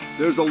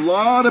There's a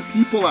lot of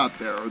people out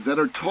there that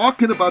are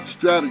talking about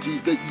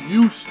strategies that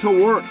used to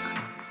work.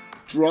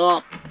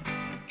 Drop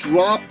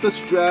the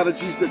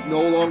strategies that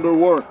no longer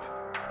work.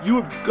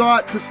 You have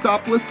got to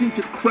stop listening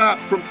to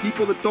crap from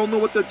people that don't know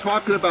what they're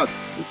talking about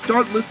and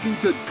start listening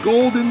to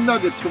golden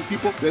nuggets from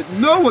people that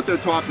know what they're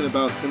talking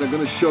about and are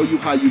going to show you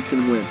how you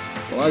can win.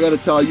 Well, I got to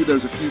tell you,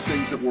 there's a few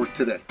things that work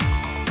today.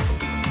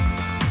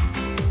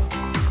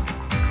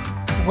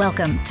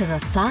 Welcome to the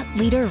Thought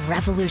Leader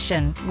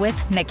Revolution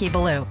with Nikki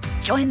Ballou.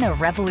 Join the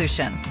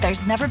revolution.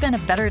 There's never been a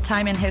better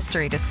time in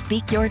history to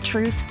speak your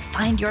truth,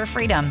 find your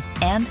freedom,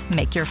 and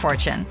make your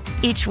fortune.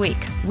 Each week,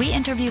 we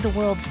interview the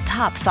world's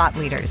top thought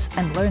leaders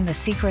and learn the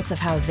secrets of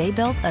how they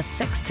built a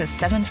 6 to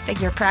 7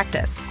 figure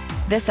practice.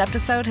 This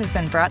episode has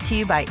been brought to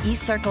you by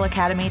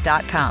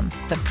eCircleAcademy.com,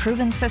 the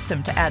proven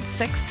system to add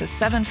 6 to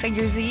 7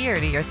 figures a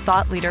year to your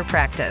thought leader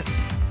practice.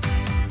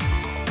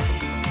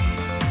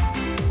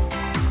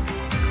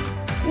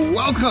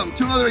 Welcome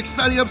to another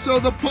exciting episode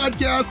of the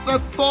podcast, The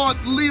Thought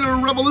Leader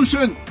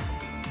Revolution.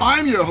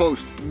 I'm your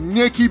host,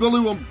 Nikki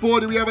Ballou, and boy,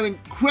 do we have an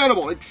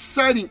incredible,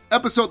 exciting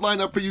episode lined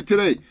up for you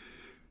today.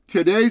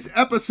 Today's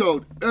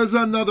episode is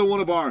another one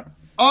of our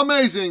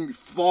amazing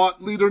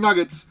Thought Leader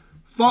Nuggets.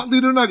 Thought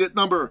Leader Nugget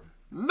number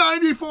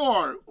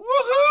 94.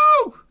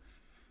 Woohoo!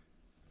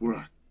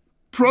 We're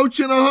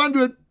approaching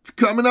 100. It's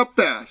coming up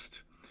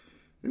fast.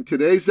 And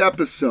today's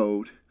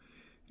episode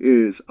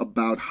is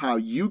about how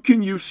you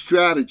can use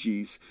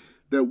strategies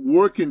that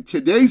work in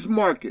today's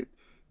market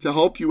to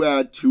help you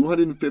add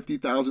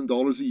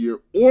 $250,000 a year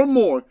or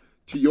more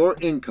to your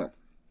income.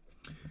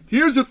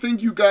 Here's the thing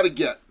you got to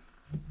get.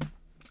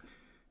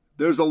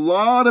 There's a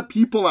lot of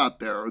people out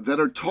there that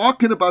are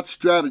talking about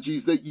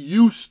strategies that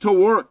used to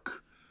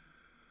work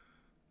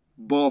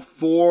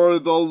before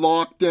the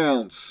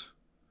lockdowns.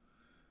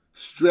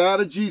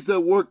 Strategies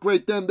that work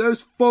right then.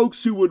 There's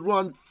folks who would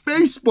run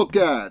Facebook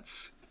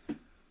ads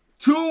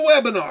to a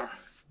webinar,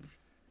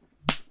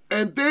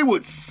 and they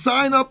would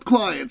sign up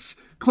clients.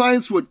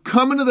 Clients would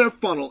come into their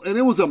funnel, and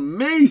it was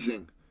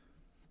amazing.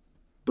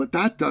 But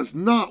that does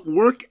not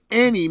work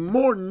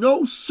anymore.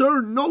 No,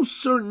 sir,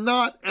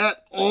 not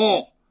at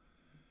all.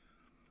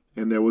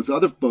 And there was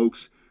other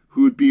folks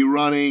who would be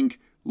running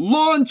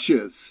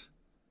launches,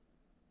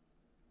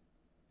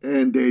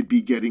 and they'd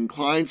be getting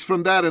clients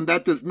from that, and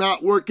that does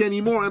not work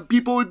anymore. And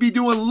people would be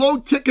doing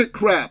low-ticket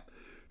crap,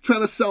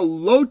 trying to sell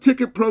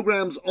low-ticket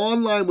programs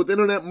online with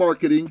internet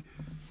marketing,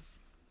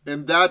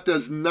 and that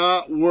does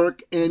not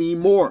work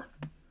anymore.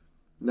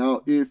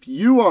 Now, if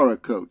you are a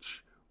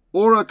coach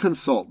or a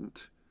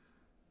consultant,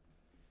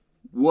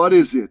 what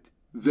is it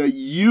that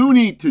you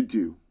need to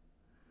do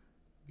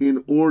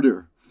in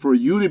order for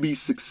you to be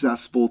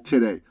successful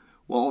today?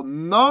 Well,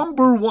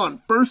 number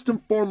one, first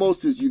and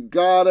foremost, is you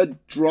gotta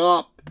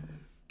drop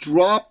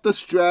the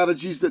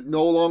strategies that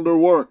no longer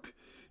work.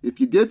 If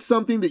you did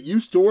something that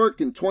used to work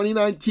in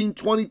 2019,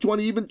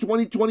 2020, even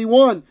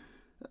 2021,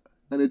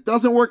 and it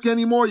doesn't work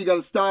anymore, you got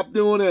to stop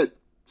doing it.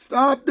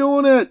 Stop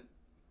doing it.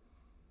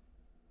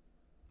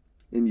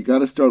 And you got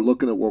to start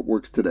looking at what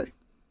works today.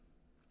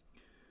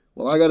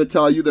 Well, I got to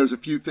tell you, there's a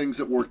few things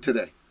that work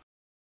today.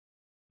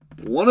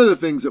 One of the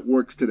things that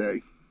works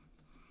today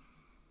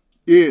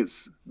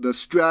is the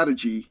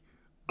strategy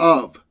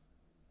of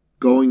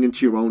going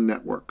into your own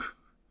network.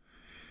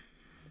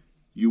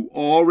 You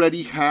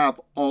already have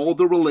all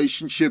the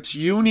relationships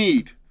you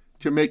need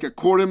to make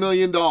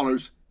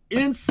 $250,000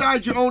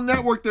 inside your own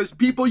network. There's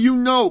people you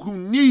know who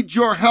need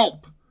your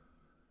help.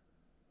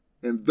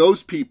 And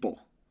those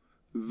people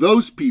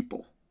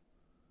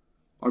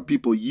are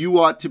people you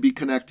ought to be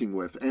connecting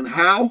with. And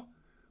how?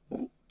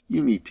 Well,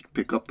 you need to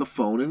pick up the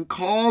phone and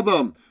call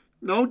them.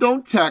 No,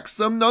 don't text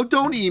them. No,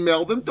 don't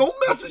email them. Don't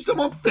message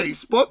them on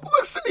Facebook.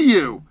 Listen to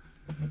you.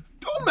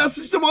 Don't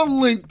message them on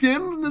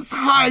LinkedIn and just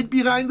hide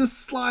behind the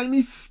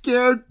slimy,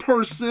 scared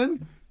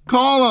person.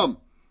 Call them.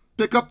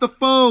 Pick up the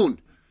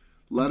phone.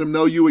 Let them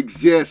know you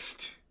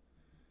exist.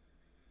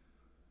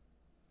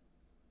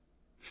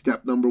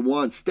 Step number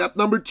one. Step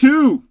number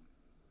two.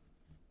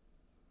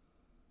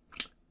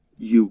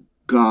 You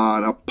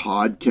got a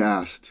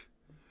podcast.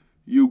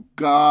 You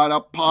got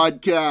a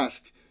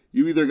podcast.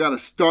 You either got to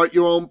start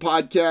your own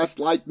podcast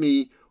like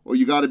me, or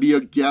you got to be a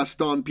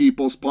guest on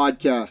people's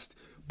podcasts.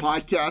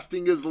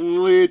 Podcasting is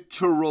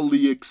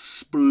literally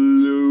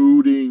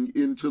exploding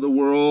into the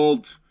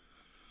world.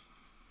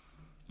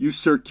 You,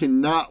 sir,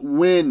 cannot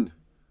win.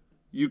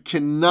 You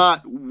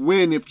cannot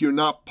win if you're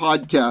not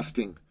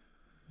podcasting.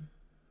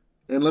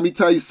 And let me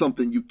tell you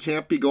something. You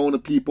can't be going to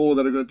people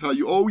that are going to tell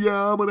you, oh,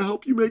 yeah, I'm going to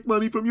help you make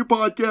money from your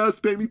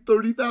podcast. Pay me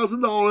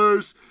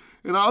 $30,000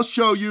 and I'll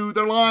show you.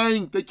 They're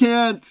lying. They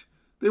can't.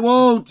 They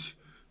won't,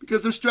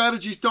 because their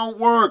strategies don't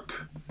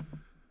work.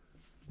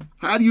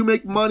 How do you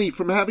make money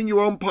from having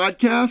your own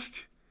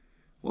podcast?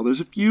 Well,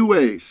 there's a few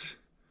ways.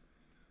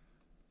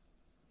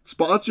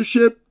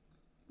 Sponsorship?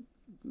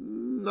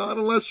 Not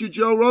unless you're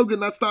Joe Rogan.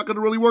 That's not going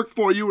to really work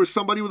for you, or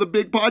somebody with a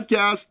big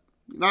podcast.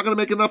 You're not going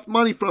to make enough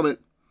money from it.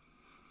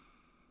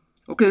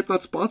 Okay, if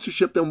not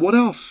sponsorship, then what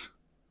else?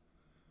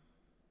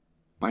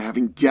 by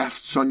having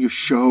guests on your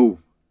show.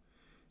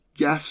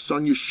 Guests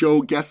on your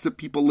show, guests that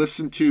people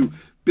listen to.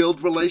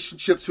 Build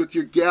relationships with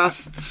your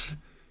guests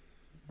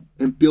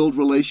and build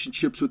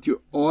relationships with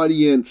your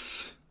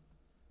audience.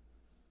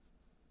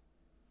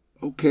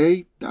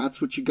 Okay,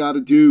 that's what you got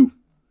to do.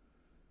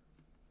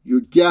 Your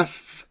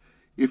guests,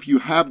 if you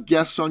have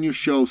guests on your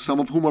show, some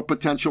of whom are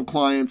potential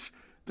clients,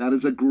 that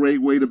is a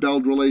great way to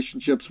build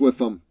relationships with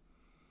them.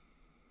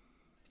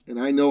 And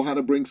I know how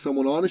to bring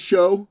someone on a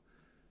show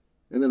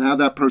and then have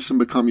that person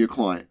become your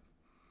client,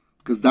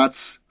 because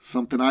that's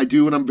something I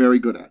do and I'm very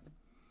good at.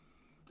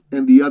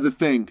 And the other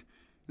thing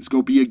is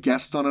go be a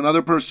guest on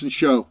another person's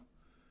show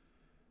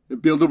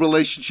and build a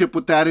relationship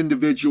with that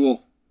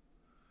individual,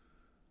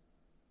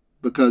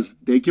 because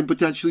they can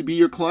potentially be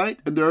your client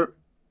and their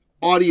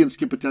audience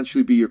can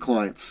potentially be your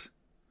clients.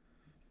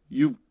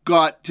 You've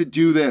got to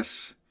do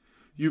this.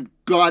 You've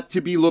got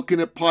to be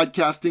looking at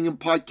podcasting and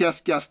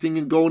podcast guesting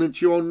and going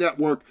into your own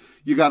network.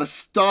 You got to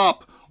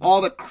stop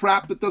all the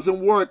crap that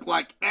doesn't work,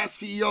 like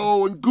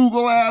SEO and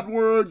Google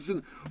AdWords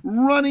and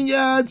running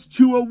ads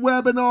to a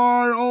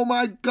webinar. Oh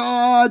my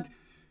God.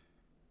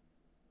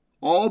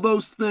 All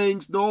those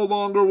things no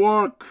longer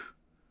work.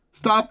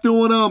 Stop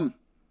doing them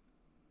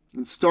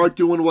and start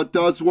doing what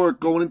does work,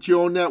 going into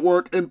your own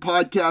network and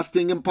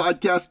podcasting and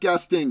podcast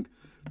guesting.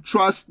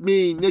 Trust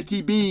me,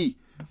 Nikki B.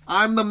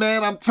 I'm the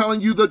man. I'm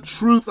telling you the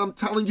truth. I'm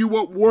telling you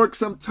what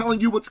works. I'm telling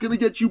you what's going to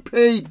get you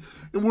paid.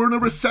 And we're in a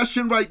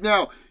recession right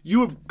now.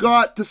 You have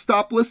got to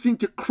stop listening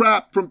to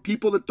crap from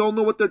people that don't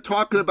know what they're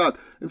talking about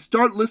and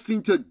start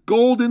listening to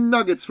golden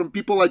nuggets from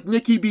people like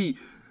Nikki B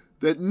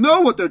that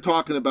know what they're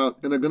talking about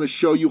and are going to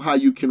show you how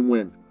you can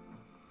win.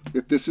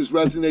 If this is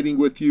resonating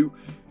with you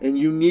and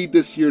you need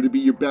this year to be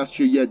your best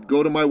year yet,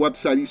 go to my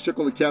website,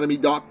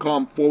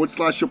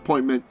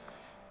 eCircleacademy.com/appointment.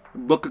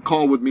 Book a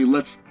call with me.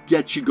 Let's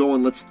get you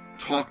going. Let's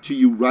talk to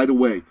you right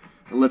away.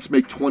 And let's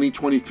make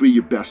 2023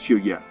 your best year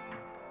yet.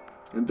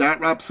 And that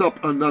wraps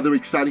up another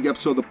exciting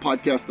episode of the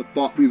podcast, The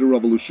Thought Leader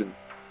Revolution.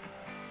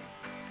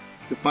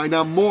 To find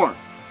out more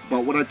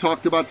about what I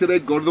talked about today,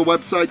 go to the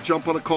website, jump on a call.